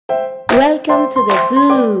Welcome to the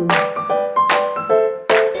zoo.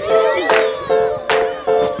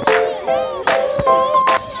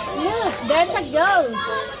 Look, there's a goat.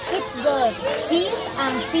 It's got teeth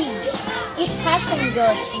and feet. It hasn't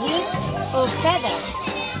got wings or feathers.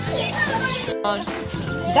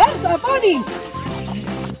 There's a bunny.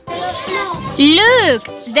 Look,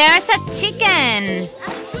 there's a chicken.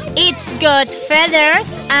 It's got feathers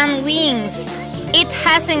and wings. It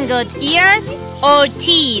hasn't got ears or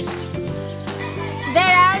teeth. There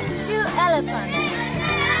are 2 elephants.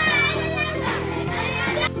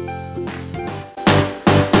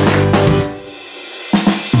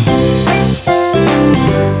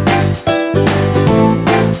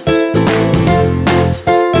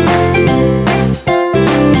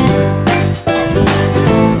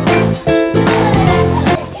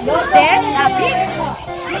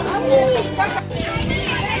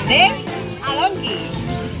 There's a donkey.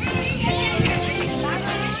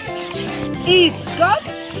 It's got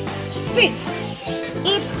feet.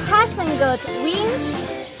 It hasn't got wings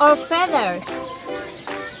or feathers.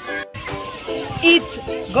 It's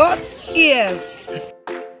got ears.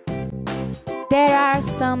 There are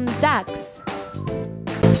some ducks.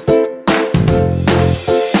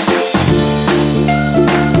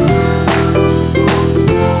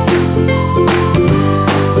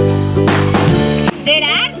 There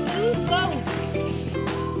are 2 goats.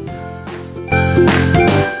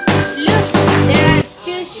 Look, there are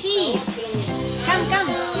 2 sheep. Come.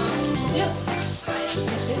 Look.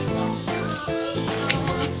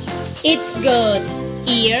 It's got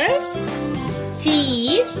ears,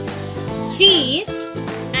 teeth, feet,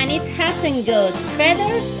 and it hasn't got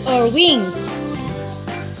feathers or wings.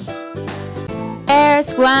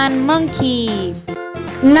 There's 1 monkey.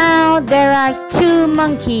 Now there are 2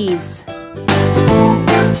 monkeys.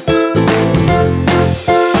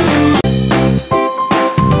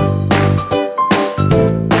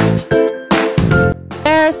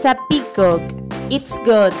 There's a peacock. It's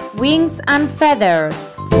got wings and feathers.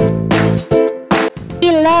 We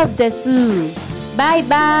love the zoo. Bye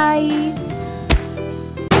bye.